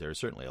targeted, because there are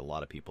certainly a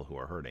lot of people who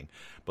are hurting.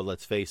 But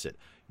let's face it,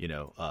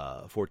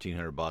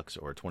 $1,400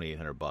 or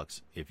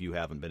 $2,800, if you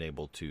haven't been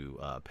able to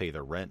pay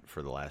the rent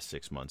for the last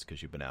 6 months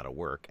because you've been out of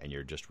work and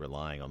you're just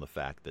relying on the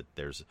fact that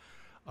there's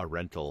a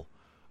rental,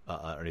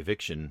 an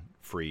eviction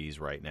freeze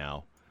right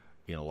now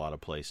in a lot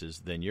of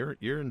places, then you're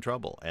in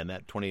trouble. And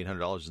that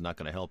 $2,800 is not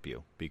going to help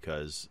you,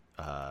 because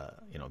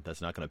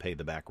that's not going to pay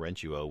the back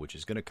rent you owe, which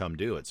is going to come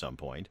due at some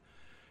point.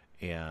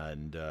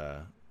 And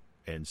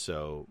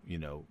so,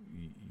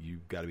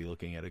 you've got to be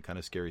looking at a kind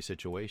of scary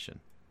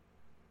situation,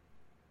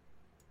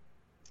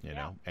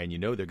 know, and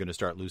they're going to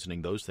start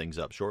loosening those things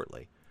up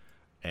shortly.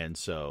 And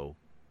so,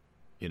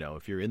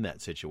 if you're in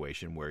that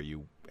situation where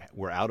you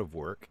were out of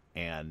work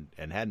and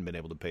hadn't been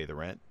able to pay the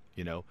rent,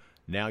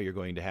 now you're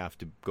going to have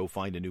to go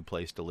find a new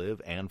place to live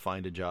and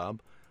find a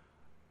job,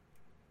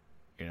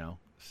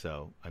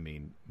 so, I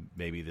mean,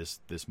 maybe this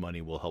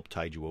money will help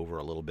tide you over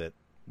a little bit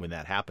when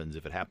that happens,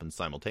 if it happens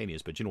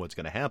simultaneous. But what's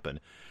going to happen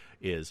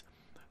is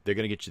they're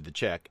going to get you the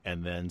check,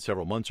 and then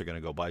several months are going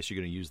to go by, so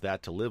you're going to use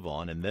that to live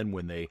on. And then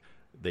when they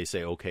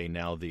say, okay,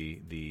 now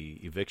the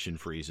eviction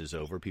freeze is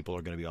over, people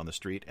are going to be on the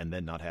street and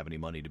then not have any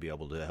money to be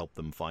able to help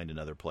them find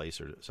another place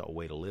or a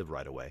way to live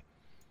right away,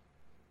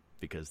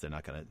 because they're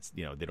not going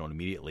to, they don't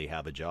immediately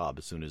have a job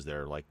as soon as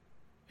they're like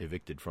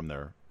evicted from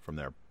their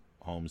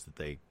homes that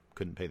they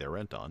couldn't pay their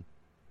rent on.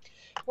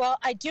 Well,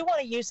 I do want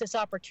to use this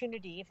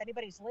opportunity, if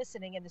anybody's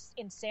listening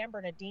in San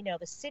Bernardino,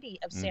 the city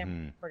of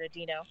San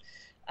Bernardino,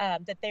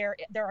 that there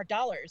are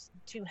dollars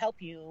to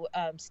help you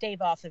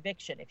stave off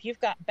eviction. If you've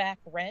got back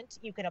rent,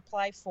 you can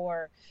apply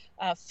for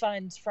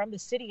funds from the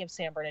city of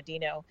San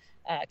Bernardino,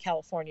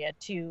 California,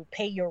 to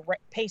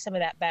pay some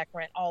of that back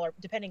rent, all or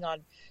depending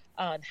on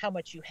how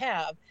much you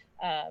have.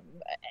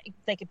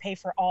 They can pay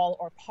for all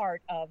or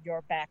part of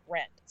your back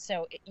rent.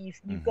 So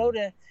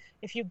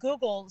if you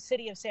Google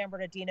City of San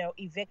Bernardino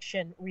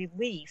eviction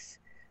relief,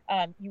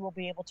 you will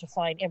be able to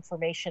find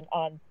information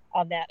on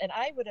that. And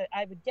I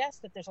would guess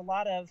that there's a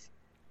lot of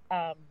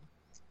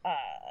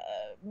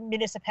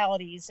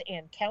municipalities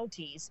and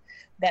counties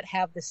that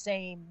have the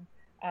same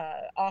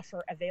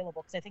offer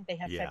available, because I think they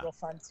have federal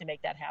funds to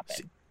make that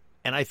happen.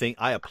 And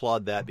I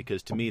applaud that,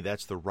 because to me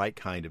that's the right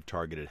kind of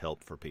targeted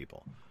help for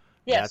people.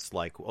 Yes. That's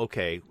like,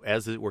 okay,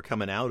 as we're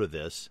coming out of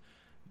this,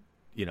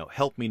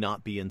 help me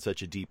not be in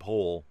such a deep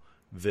hole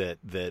that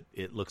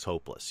it looks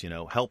hopeless.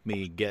 Help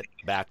me get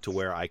back to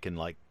where I can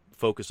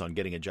focus on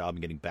getting a job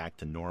and getting back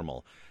to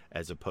normal,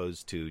 as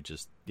opposed to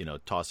just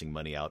tossing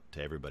money out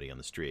to everybody on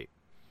the street.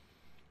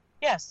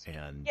 Yes.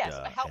 And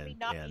help me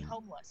not be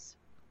homeless.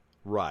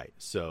 Right.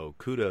 So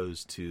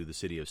kudos to the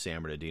city of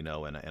San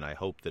Bernardino, and I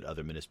hope that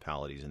other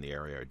municipalities in the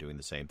area are doing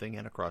the same thing,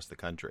 and across the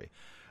country,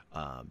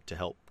 to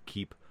help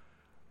keep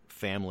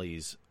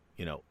families,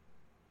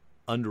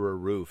 under a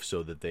roof,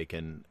 so that they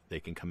can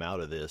come out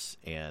of this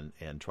and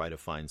try to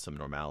find some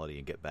normality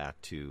and get back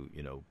to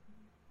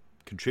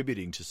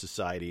contributing to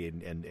society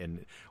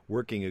and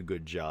working a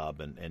good job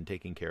and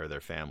taking care of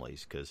their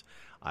families. Because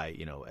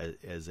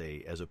as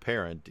a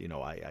parent,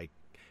 I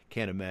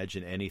can't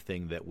imagine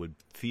anything that would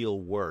feel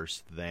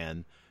worse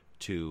than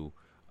to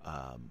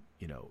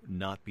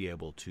not be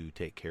able to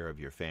take care of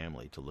your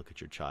family, to look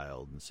at your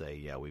child and say,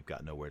 yeah, we've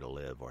got nowhere to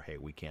live, or hey,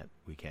 we can't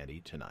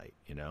eat tonight.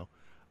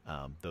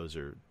 Those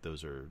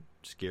are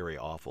scary,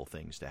 awful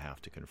things to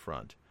have to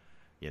confront,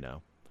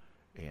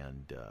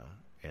 and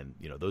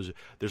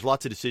there's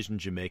lots of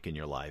decisions you make in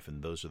your life,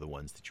 and those are the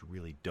ones that you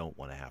really don't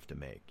want to have to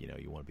make.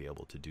 You want to be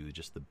able to do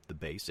just the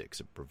basics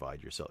and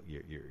provide yourself,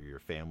 your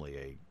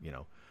family,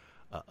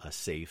 a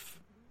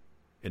safe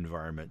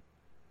environment,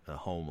 a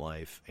home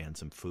life, and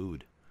some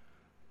food.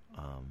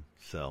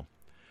 So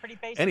pretty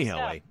basic anyhow,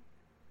 stuff.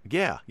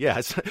 Yeah.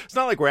 It's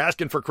not like we're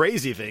asking for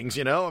crazy things,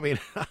 I mean,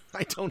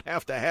 I don't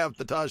have to have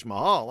the Taj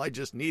Mahal. I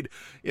just need,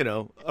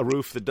 a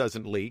roof that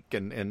doesn't leak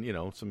and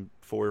some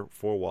four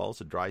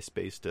walls, a dry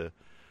space to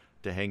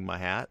hang my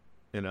hat,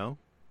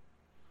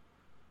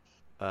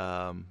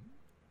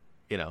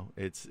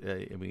 it's,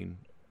 I mean,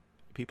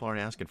 people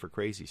aren't asking for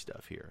crazy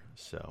stuff here.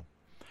 So,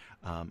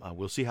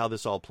 we'll see how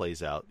this all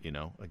plays out.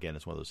 Again,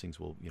 it's one of those things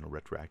we'll,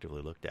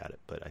 retroactively looked at it,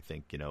 but I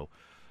think,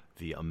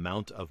 the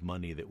amount of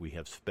money that we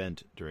have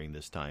spent during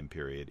this time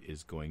period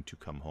is going to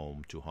come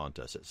home to haunt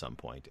us at some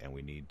point, and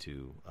we need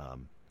to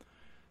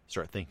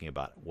start thinking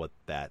about what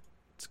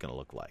that's going to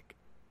look like.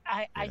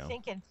 I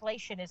think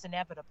inflation is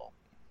inevitable.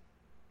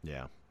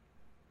 Yeah,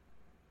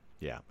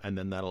 and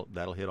then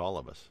that'll hit all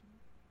of us.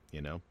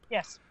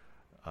 Yes.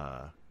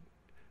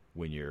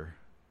 When your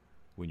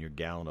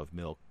gallon of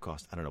milk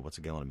costs, I don't know what's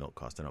a gallon of milk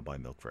cost. I don't buy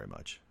milk very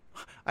much.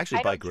 I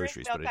actually buy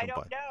groceries, milk, but I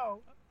don't know.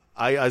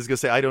 I was going to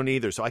say, I don't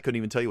either, so I couldn't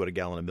even tell you what a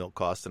gallon of milk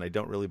costs, and I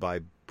don't really buy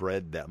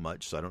bread that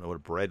much, so I don't know what a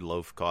bread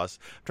loaf costs.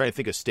 I'm trying to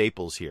think of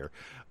staples here.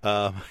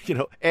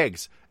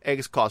 Eggs.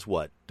 Eggs cost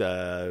what?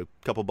 A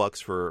couple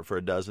bucks for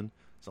a dozen?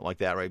 Something like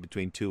that, right?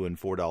 Between $2 and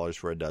 $4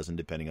 for a dozen,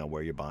 depending on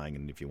where you're buying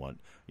and if you want,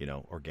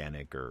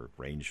 organic or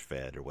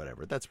range-fed or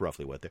whatever. That's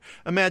roughly what they're...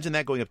 Imagine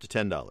that going up to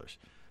 $10.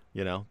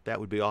 That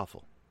would be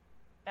awful.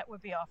 That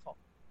would be awful.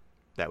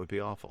 That would be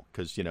awful,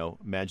 because,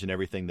 imagine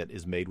everything that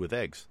is made with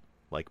eggs,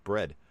 like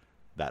bread.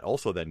 That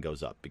also then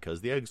goes up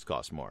because the eggs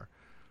cost more.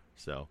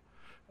 So,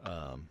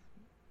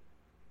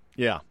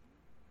 yeah.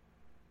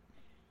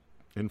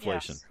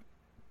 Inflation. Yes.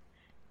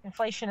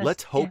 Inflation is...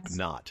 Let's hope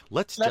not.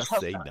 Let's just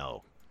say not.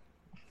 No.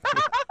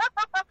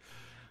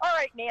 All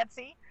right,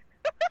 Nancy.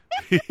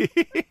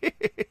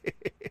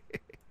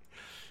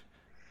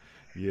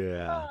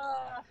 Yeah.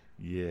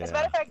 Yeah. As a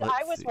matter of fact,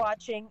 I was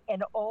watching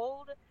an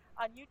old...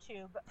 On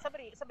YouTube,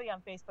 somebody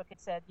on Facebook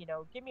had said,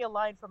 give me a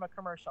line from a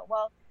commercial.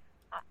 Well,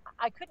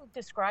 I couldn't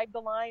describe the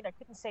line. I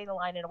couldn't say the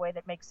line in a way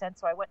that makes sense,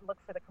 so I went and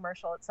looked for the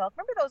commercial itself.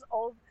 Remember those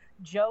old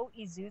Joe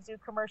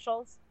Isuzu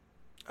commercials?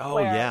 Oh,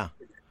 yeah.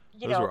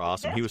 Those were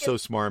awesome. He was so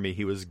smarmy.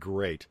 He was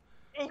great.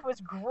 He was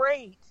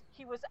great.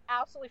 He was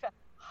absolutely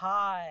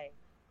Hi,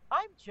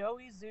 I'm Joe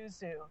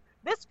Isuzu.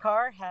 This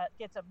car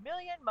gets 1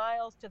 million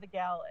miles to the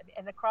gallon.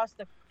 And across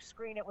the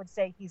screen it would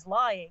say he's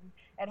lying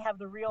and have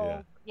the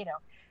real,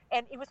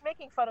 And it was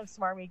making fun of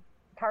smarmy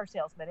car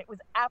salesman. It was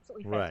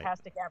absolutely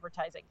fantastic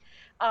advertising.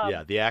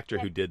 The actor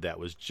who did that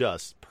was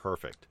just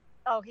perfect.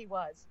 Oh, he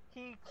was.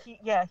 He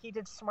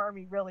did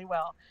smarmy really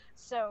well.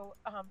 So,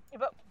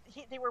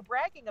 they were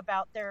bragging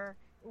about their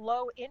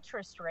low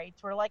interest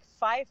rates were like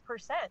 5%.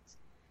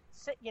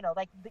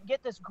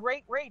 get this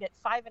great rate at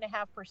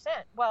 5.5%.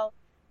 Well,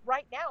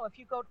 right now, if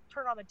you go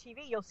turn on the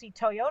TV, you'll see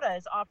Toyota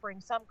is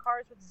offering some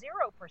cars with 0%.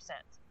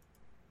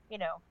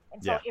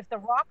 And so if the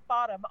rock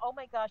bottom, oh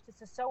my gosh, this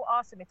is so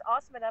awesome. It's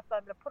awesome enough that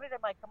I'm going to put it in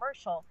my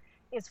commercial,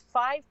 is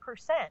 5%.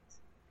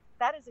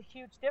 That is a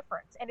huge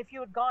difference. And if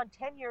you had gone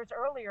 10 years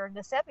earlier in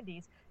the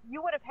 70s,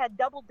 you would have had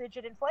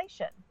double-digit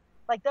inflation,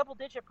 like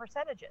double-digit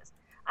percentages.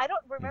 I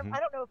don't remember. Mm-hmm. I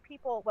don't know if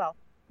people, well,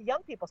 the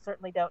young people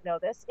certainly don't know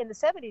this. In the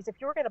 70s,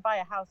 if you were going to buy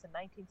a house in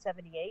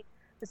 1978,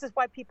 this is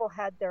why people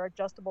had their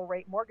adjustable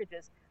rate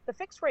mortgages. The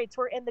fixed rates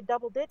were in the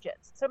double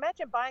digits. So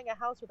imagine buying a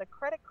house with a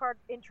credit card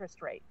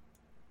interest rate.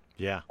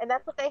 Yeah. And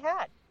that's what they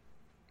had.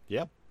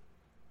 Yep.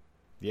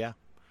 Yeah.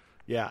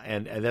 Yeah.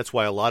 And that's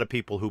why a lot of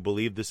people who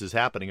believe this is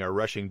happening are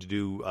rushing to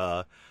do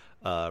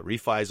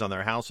refis on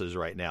their houses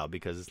right now,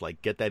 because it's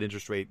like, get that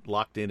interest rate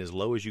locked in as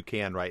low as you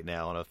can right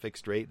now on a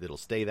fixed rate that'll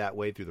stay that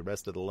way through the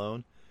rest of the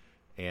loan.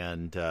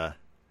 And because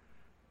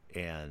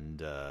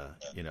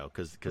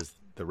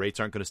the rates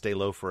aren't going to stay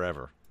low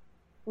forever.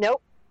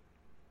 Nope.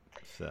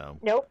 So.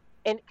 Nope.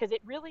 And because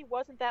it really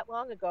wasn't that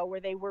long ago where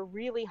they were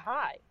really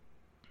high.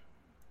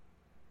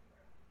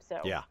 So.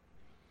 Yeah.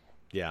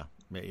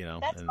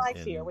 That's my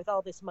fear with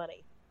all this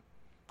money.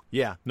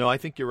 Yeah. No, I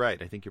think you're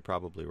right. I think you're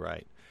probably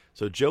right.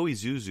 So Joey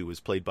Zuzu was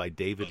played by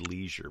David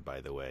Leisure,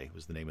 by the way,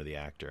 was the name of the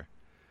actor.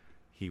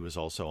 He was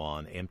also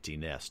on Empty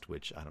Nest,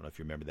 which I don't know if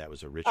you remember. That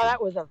was a Richard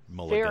that was a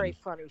Mulligan. Very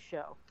funny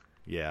show.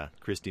 Yeah,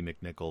 Christy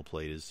McNichol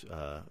played his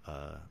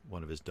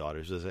one of his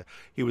daughters.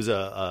 He was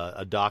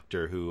a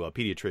doctor a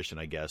pediatrician,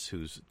 I guess,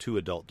 whose 2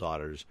 adult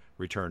daughters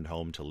returned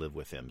home to live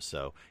with him.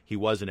 So he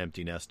was an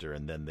empty nester,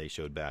 and then they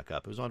showed back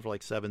up. It was on for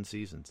like 7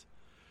 seasons.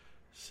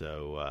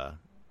 So a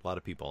lot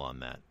of people on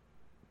that.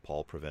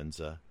 Paul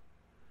Provenza.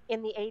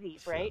 In the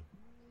 80s, right?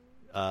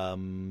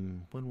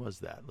 When was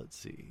that? Let's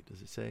see.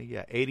 Does it say?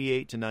 Yeah,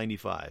 88 to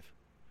 95.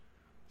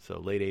 So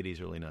late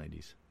 80s, early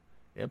 90s.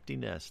 Empty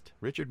Nest.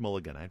 Richard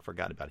Mulligan. I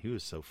forgot about him. He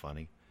was so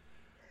funny.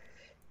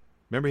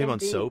 Remember him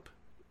Indeed. on Soap?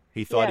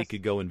 He thought he Yes.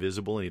 could go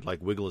invisible, and he'd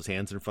like wiggle his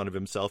hands in front of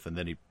himself, and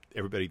then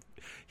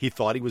he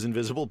thought he was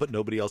invisible, but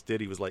nobody else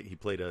did. He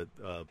played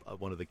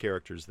one of the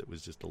characters that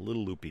was just a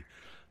little loopy.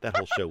 That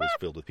whole show was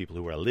filled with people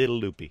who were a little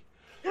loopy.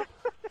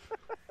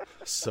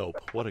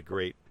 Soap. What a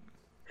great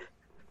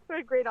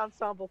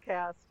ensemble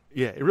cast.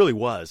 Yeah, it really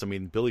was. I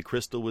mean, Billy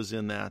Crystal was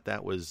in that.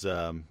 That was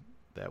a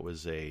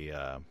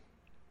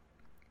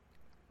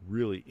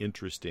really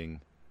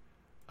interesting.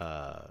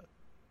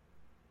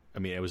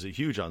 It was a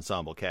huge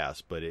ensemble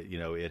cast, but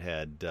it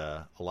had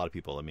a lot of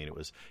people. I mean, it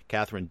was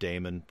Catherine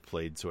Damon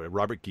played sort of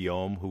Robert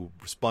Guillaume, who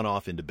spun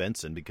off into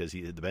Benson because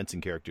the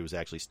Benson character was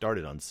actually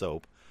started on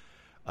Soap.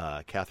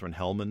 Catherine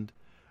Hellman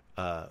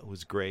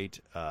was great.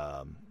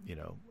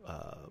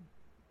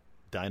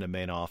 Dinah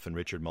Manoff and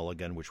Richard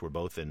Mulligan, which were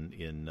both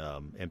in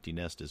Empty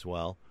Nest as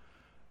well,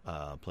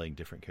 playing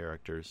different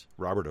characters.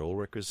 Robert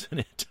Ulrich was in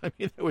it. I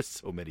mean, there was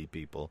so many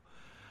people.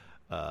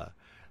 I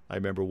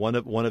remember one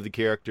of the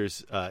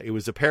characters. It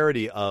was a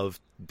parody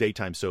of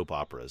daytime soap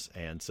operas,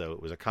 and so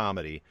it was a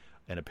comedy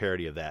and a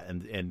parody of that.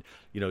 And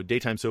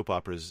daytime soap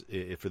operas,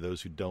 for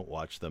those who don't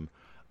watch them,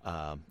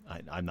 I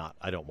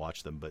don't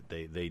watch them, but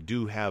they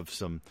do have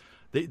some.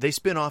 They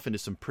spin off into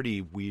some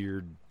pretty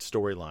weird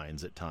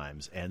storylines at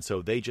times, and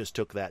so they just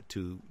took that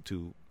to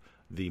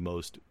the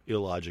most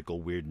illogical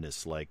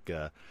weirdness, like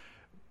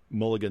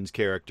Mulligan's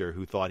character,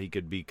 who thought he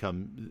could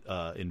become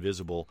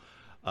invisible,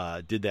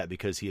 did that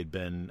because he had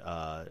been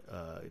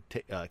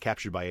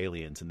captured by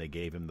aliens, and they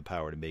gave him the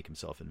power to make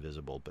himself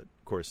invisible. But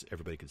of course,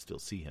 everybody could still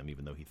see him,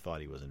 even though he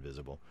thought he was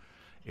invisible.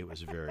 It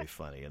was very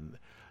funny, and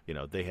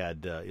they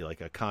had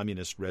like a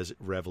communist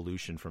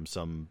revolution from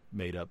some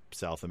made-up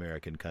South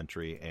American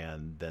country,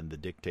 and then the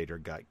dictator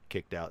got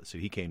kicked out, so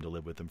he came to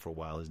live with them for a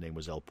while. His name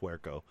was El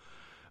Puerco.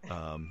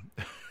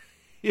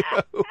 It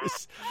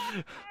was,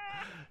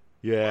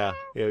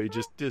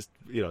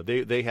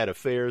 they had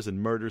affairs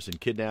and murders and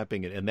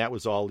kidnapping, and that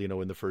was all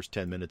in the first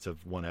 10 minutes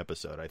of one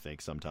episode. I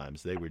think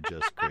sometimes they were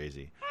just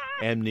crazy.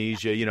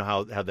 Amnesia,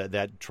 how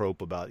that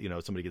trope about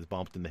somebody gets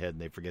bumped in the head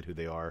and they forget who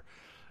they are.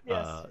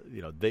 Yes.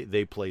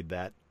 They played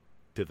that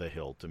to the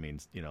hilt. I mean,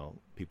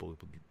 people would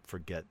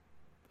forget.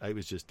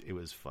 It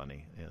was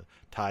funny.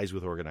 Ties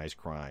with organized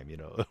crime.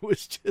 It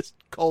was just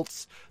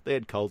cults. They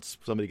had cults.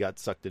 Somebody got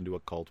sucked into a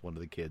cult. One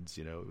of the kids.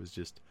 It was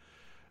just.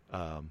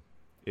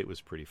 It was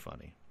pretty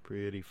funny.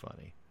 Pretty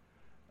funny.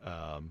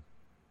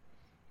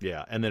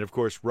 Yeah, and then of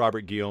course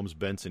Robert Guillaume's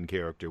Benson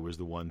character was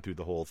the one through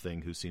the whole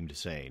thing who seemed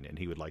sane, and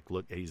he would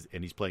look.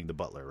 He's playing the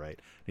butler, right?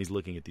 And he's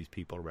looking at these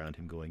people around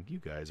him, going, "You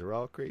guys are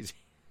all crazy."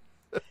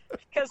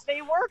 Because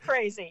they were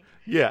crazy.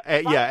 Yeah,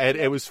 and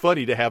it was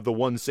funny to have the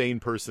one sane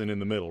person in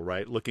the middle,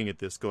 right? Looking at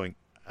this, going,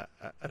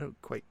 I don't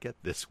quite get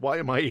this. Why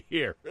am I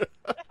here?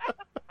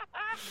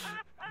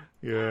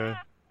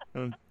 Yeah.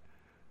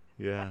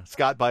 Yeah.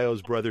 Scott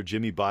Baio's brother,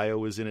 Jimmy Baio,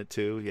 was in it,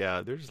 too.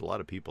 Yeah, there's a lot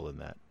of people in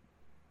that.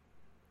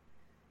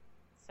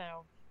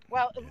 So,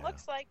 well, it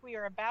looks like we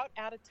are about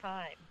out of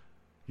time.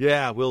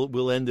 Yeah,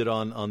 we'll end it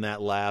on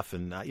that laugh,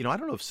 and I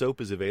don't know if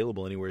Soap is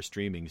available anywhere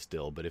streaming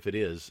still, but if it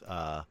is,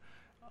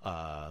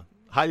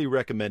 highly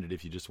recommended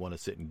if you just want to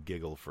sit and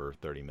giggle for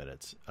 30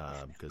 minutes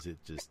because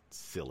it's just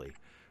silly.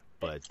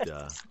 But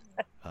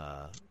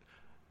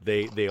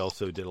they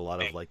also did a lot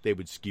of they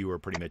would skewer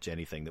pretty much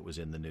anything that was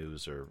in the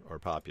news or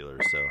popular,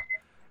 so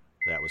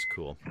that was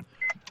cool.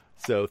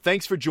 So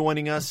thanks for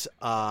joining us.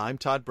 I'm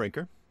Todd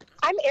Brinker.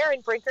 I'm Erin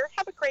Brinker.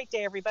 Have a great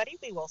day, everybody.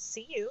 We will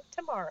see you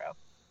tomorrow.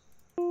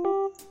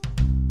 Thank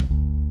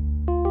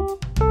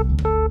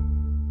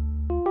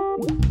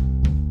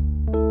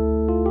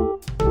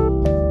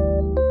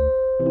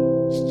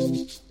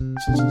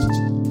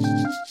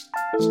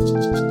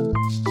you.